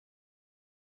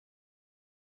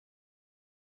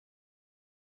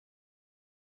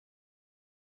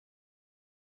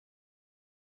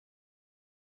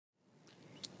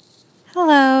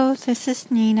Hello, this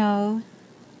is Nino.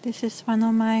 This is one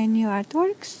of my new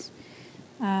artworks.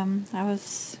 I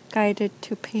was guided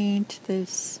to paint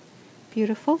this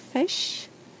beautiful fish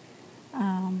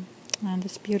and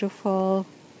this beautiful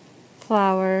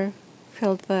flower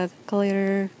filled with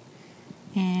glitter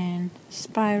and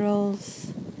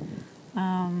spirals.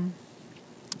 I've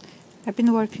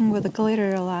been working with the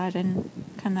glitter a lot and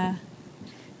kind of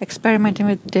experimenting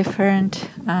with different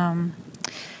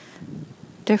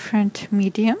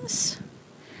mediums.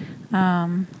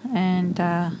 And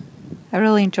I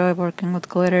really enjoy working with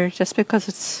glitter just because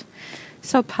it's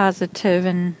so positive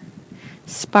and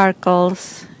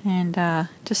sparkles and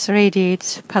just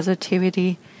radiates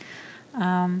positivity.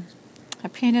 I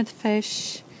painted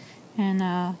fish,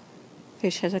 and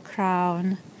fish has a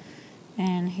crown,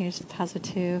 and here's a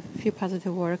few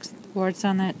positive words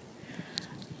on it.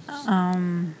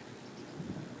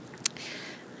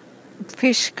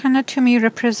 Fish kind of to me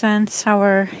represents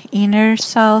our inner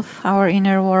self, our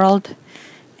inner world,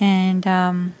 and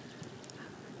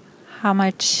how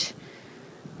much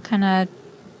kind of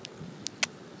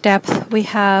depth we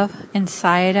have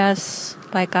inside us,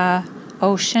 like a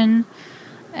ocean.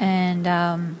 And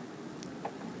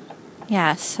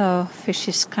so fish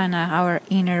is kind of our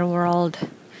inner world.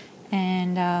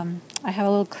 And I have a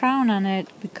little crown on it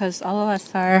because all of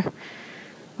us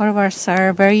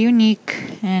are very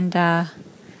unique, and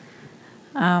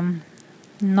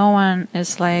no one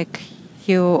is like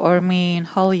you or me in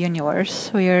whole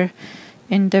universe. We are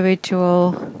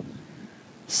individual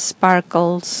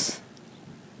sparkles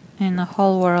in the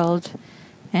whole world,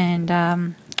 and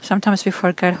sometimes we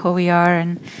forget who we are,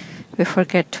 and we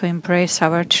forget to embrace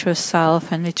our true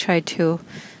self, and we try to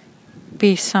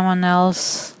be someone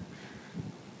else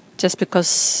just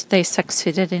because they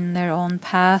succeeded in their own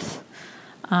path.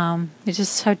 We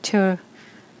just have to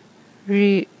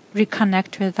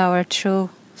reconnect with our true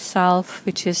self,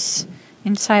 which is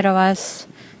inside of us.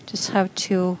 Just have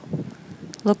to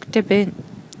look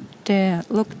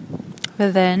look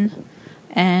within,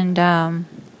 and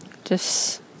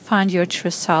just find your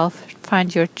true self,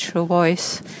 find your true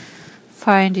voice,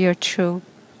 find your true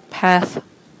path,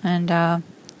 and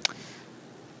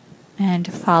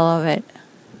follow it.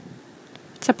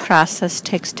 It's a process,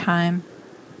 takes time.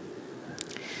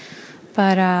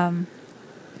 But I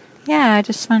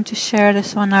just want to share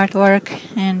this one artwork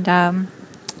and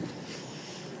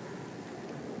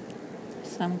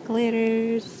some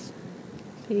glitters,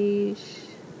 fish.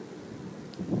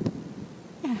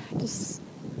 Yeah, it's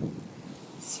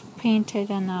painted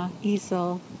on an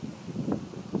easel.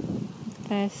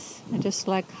 This, I just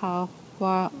like how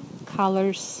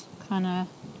colors kind of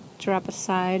drop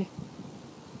aside,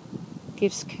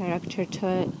 gives character to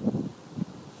it.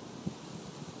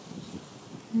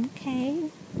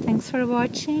 Okay, thanks for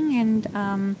watching, and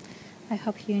I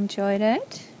hope you enjoyed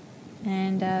it,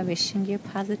 and wishing you a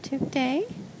positive day.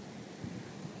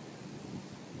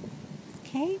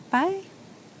 Okay, bye.